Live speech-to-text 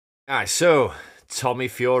Alright, so Tommy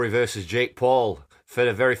Fury versus Jake Paul for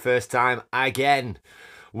the very first time again.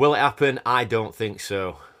 Will it happen? I don't think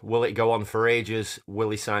so. Will it go on for ages?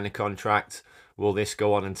 Will he sign a contract? Will this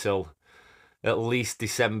go on until at least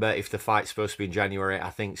December if the fight's supposed to be in January? I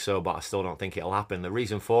think so, but I still don't think it'll happen. The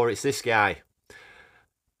reason for it's this guy,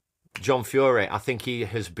 John Fury. I think he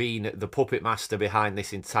has been the puppet master behind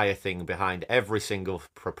this entire thing, behind every single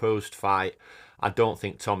proposed fight. I don't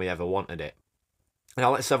think Tommy ever wanted it.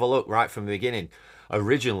 Now let's have a look right from the beginning.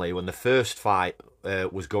 Originally, when the first fight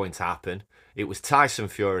was going to happen, it was Tyson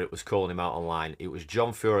Fury that was calling him out online. It was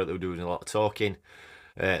John Fury that was doing a lot of talking.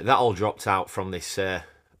 That all dropped out from this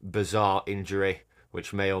bizarre injury,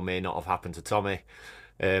 which may or may not have happened to Tommy.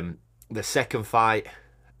 The second fight,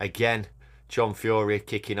 again, John Fury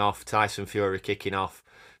kicking off, Tyson Fury kicking off.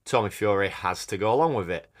 Tommy Fury has to go along with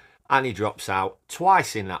it. And he drops out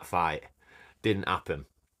twice in that fight. Didn't happen.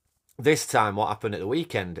 This time, what happened at the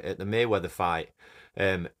weekend at the Mayweather fight,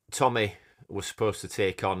 Tommy was supposed to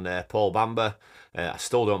take on Paul Bamba. I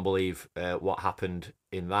still don't believe what happened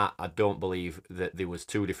in that. I don't believe that there was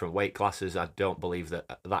two different weight classes. I don't believe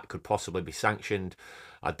that that could possibly be sanctioned.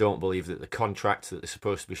 I don't believe that the contract that they're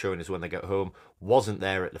supposed to be showing us when they get home wasn't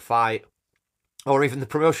there at the fight. Or even the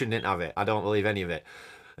promotion didn't have it. I don't believe any of it.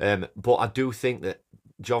 But I do think that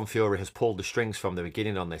John Fury has pulled the strings from the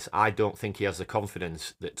beginning on this. I don't think he has the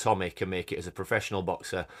confidence that Tommy can make it as a professional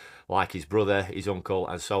boxer like his brother, his uncle,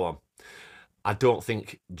 and so on. I don't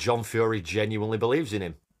think John Fury genuinely believes in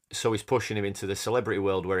him. So he's pushing him into the celebrity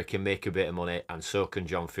world where he can make a bit of money, and so can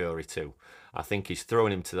John Fury too. I think he's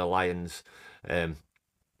throwing him to the lions.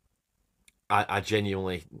 I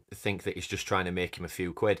genuinely think that he's just trying to make him a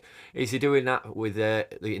few quid. Is he doing that with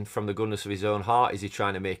from the goodness of his own heart? Is he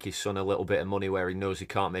trying to make his son a little bit of money where he knows he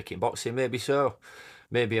can't make it in boxing? Maybe so.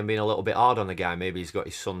 Maybe I'm being a little bit hard on the guy. Maybe he's got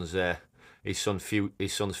his son's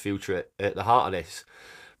future at the heart of this.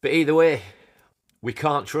 But either way, we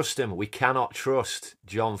can't trust him. We cannot trust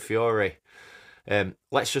John Fury.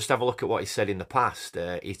 Let's just have a look at what he said in the past.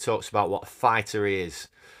 He talks about what a fighter he is.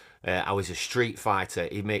 How he's a street fighter.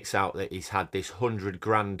 He makes out that he's had this 100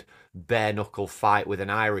 grand bare knuckle fight with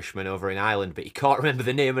an Irishman over in Ireland, but he can't remember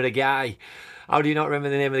the name of the guy. How do you not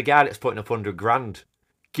remember the name of the guy that's putting up 100 grand?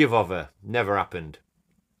 Give over. Never happened.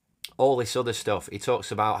 All this other stuff. He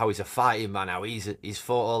talks about how he's a fighting man, how he's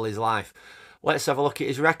fought all his life. Let's have a look at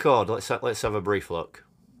his record. Let's have a brief look.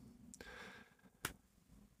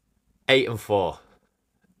 8-4.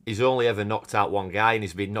 He's only ever knocked out one guy, and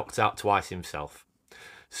he's been knocked out twice himself.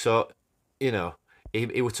 So, you know,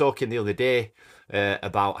 he was talking the other day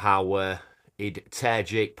about how he'd tear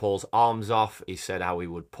Jake Paul's arms off. He said how he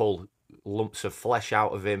would pull lumps of flesh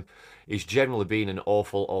out of him. He's generally been an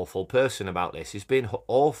awful, awful person about this. He's been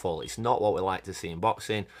awful. It's not what we like to see in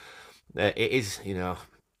boxing. It is, you know,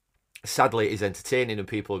 sadly it is entertaining and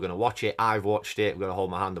people are going to watch it. I've watched it. I'm going to hold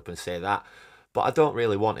my hand up and say that. But I don't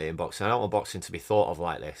really want it in boxing. I don't want boxing to be thought of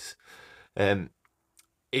like this.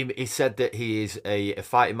 He said that he is a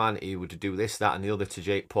fighting man. He would do this, that, and the other to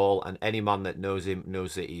Jake Paul. And any man that knows him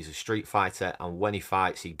knows that he's a street fighter. And when he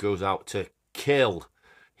fights, he goes out to kill.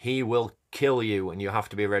 He will kill you, and you have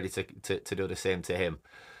to be ready to do the same to him.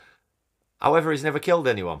 However, he's never killed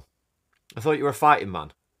anyone. I thought you were a fighting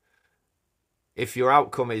man. If your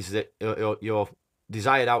outcome is that your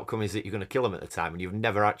desired outcome is that you're going to kill him at the time, and you've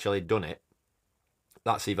never actually done it,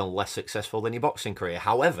 that's even less successful than your boxing career.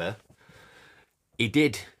 However, he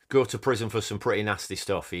did go to prison for some pretty nasty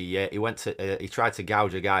stuff. He tried to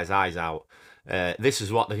gouge a guy's eyes out. This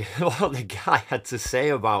is what the guy had to say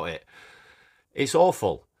about it. It's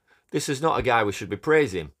awful. This is not a guy we should be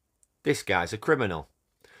praising. This guy's a criminal.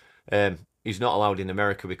 He's not allowed in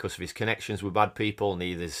America because of his connections with bad people.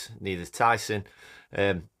 Neither's Tyson.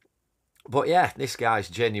 But yeah, this guy's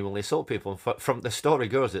genuinely assault people. From the story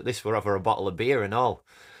goes that this were over a bottle of beer and all.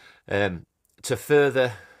 To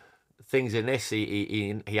further things in this,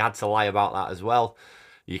 he had to lie about that as well.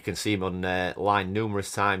 You can see him on line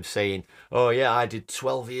numerous times saying, "Oh yeah, I did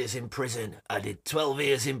 12 years in prison. I did 12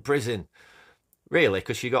 years in prison." Really?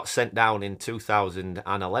 Because you got sent down in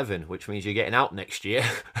 2011, which means you're getting out next year.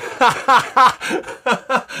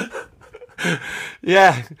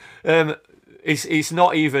 Yeah, it's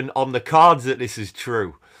not even on the cards that this is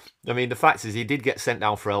true. I mean, the fact is he did get sent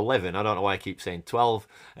down for 11. I don't know why I keep saying 12.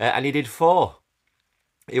 And he did 4.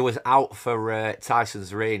 He was out for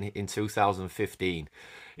Tyson's reign in 2015.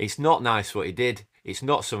 It's not nice what he did. It's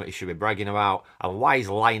not something he should be bragging about. And why he's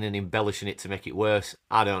lying and embellishing it to make it worse,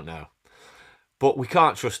 I don't know. But we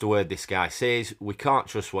can't trust a word this guy says. We can't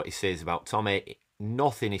trust what he says about Tommy.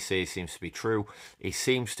 Nothing he says seems to be true. He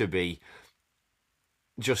seems to be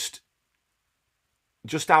just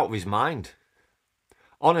just out of his mind.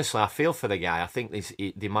 Honestly, I feel for the guy. I think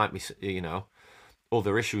there might be,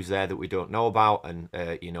 other issues there that we don't know about, and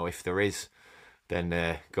if there is,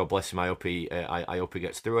 then God bless him. I hope he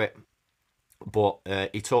gets through it. But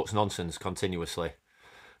he talks nonsense continuously,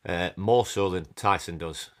 more so than Tyson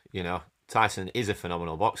does. Tyson is a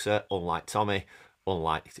phenomenal boxer, unlike Tommy,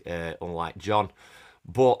 unlike John.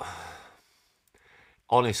 But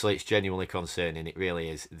honestly, it's genuinely concerning. It really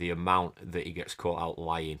is, the amount that he gets caught out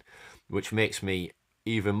lying, which makes me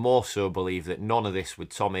even more so believe that none of this with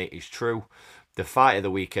Tommy is true. The fight of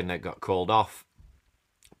the weekend that got called off,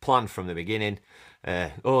 planned from the beginning.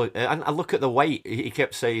 And I look at the weight. He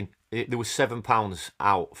kept saying there was £7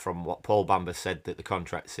 out from what Paul Bamber said that the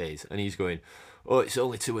contract says, and he's going, "Oh, it's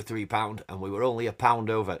only £2 or £3, and we were only a pound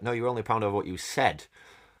over." No, you were only a pound over what you said.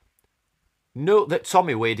 Note that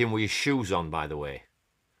Tommy weighed in with his shoes on, by the way.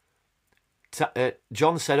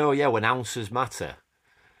 John said, "Oh yeah, when ounces matter."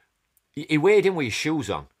 He weighed in with his shoes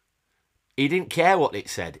on. He didn't care what it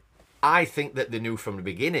said. I think that they knew from the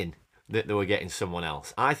beginning that they were getting someone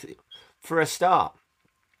else. For a start,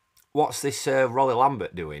 what's this Rolly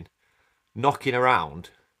Lambert doing? Knocking around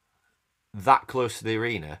that close to the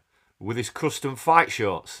arena with his custom fight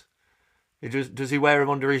shorts. Does he wear them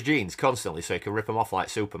under his jeans constantly so he can rip them off like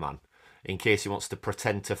Superman in case he wants to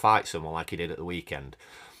pretend to fight someone like he did at the weekend?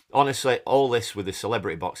 Honestly, all this with the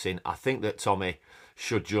celebrity boxing, I think that Tommy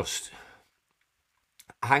should just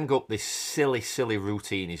hang up this silly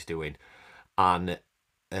routine he's doing and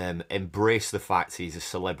embrace the fact he's a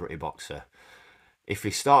celebrity boxer. If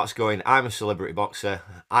he starts going, "I'm a celebrity boxer,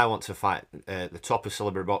 I want to fight the top of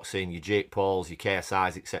celebrity boxing, your Jake Pauls, your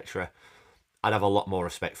KSIs, etc., I'd have a lot more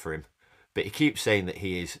respect for him. But he keeps saying that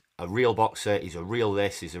he is a real boxer, he's a real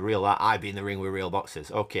this, he's a real that, I'd be in the ring with real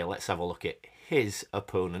boxers. Okay, let's have a look at his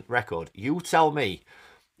opponent record. You tell me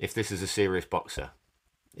if this is a serious boxer.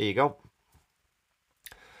 Here you go.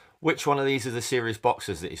 Which one of these are the serious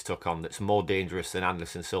boxers that he's took on that's more dangerous than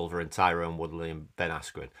Anderson Silva and Tyrone Woodley and Ben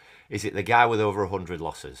Askren? Is it the guy with over 100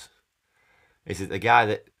 losses? Is it the guy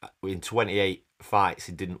that in 28 fights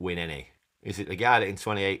he didn't win any? Is it the guy that in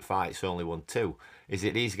 28 fights only won 2? Is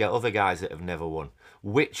it these other guys that have never won?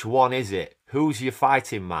 Which one is it? Who's your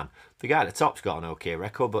fighting man? The guy at the top's got an okay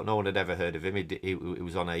record, but no one had ever heard of him. He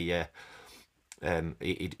was on a...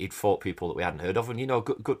 he'd fought people that we hadn't heard of, and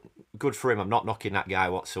good for him. I'm not knocking that guy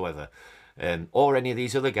whatsoever, or any of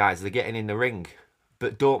these other guys. They're getting in the ring,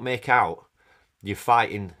 but don't make out you're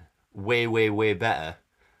fighting way better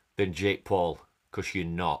than Jake Paul, because you're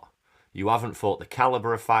not. You haven't fought the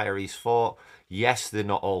caliber of fighter he's fought. Yes, they're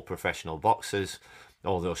not all professional boxers,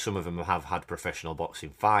 although some of them have had professional boxing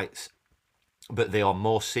fights, but they are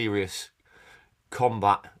more serious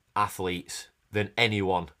combat athletes than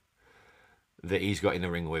anyone that he's got in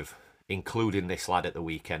the ring with, including this lad at the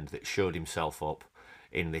weekend that showed himself up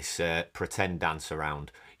in this pretend dance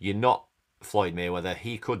around. You're not Floyd Mayweather.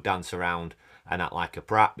 He could dance around and act like a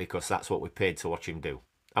brat because that's what we paid to watch him do.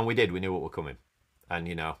 And we did. We knew what were coming. And,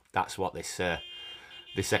 that's what this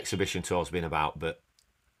exhibition tour's been about. But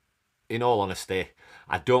in all honesty,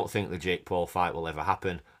 I don't think the Jake Paul fight will ever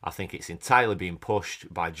happen. I think it's entirely being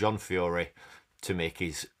pushed by John Fury to make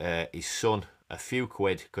his son a few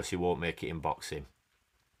quid because he won't make it in boxing.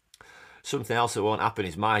 Something else that won't happen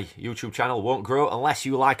is my YouTube channel won't grow unless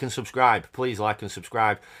you like and subscribe. Please like and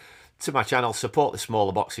subscribe to my channel. Support the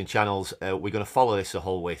smaller boxing channels. We're going to follow this the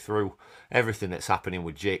whole way through. Everything that's happening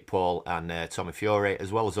with Jake Paul and Tommy Fury,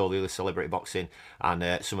 as well as all the other celebrity boxing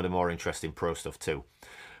and some of the more interesting pro stuff too.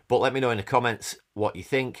 But let me know in the comments what you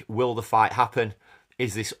think. Will the fight happen?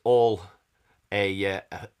 Is this all a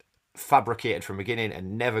fabricated from the beginning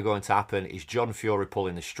and never going to happen? Is John Fury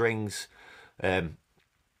pulling the strings? And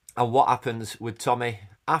what happens with Tommy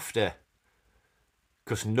after?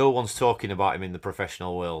 Because no one's talking about him in the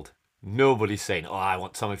professional world. Nobody's saying, "Oh, I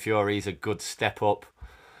want Tommy Fury, he's a good step up."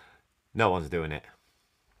 No one's doing it.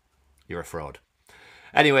 You're a fraud.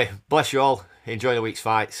 Anyway, bless you all. Enjoy the week's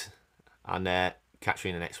fights, and catch you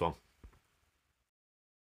in the next one.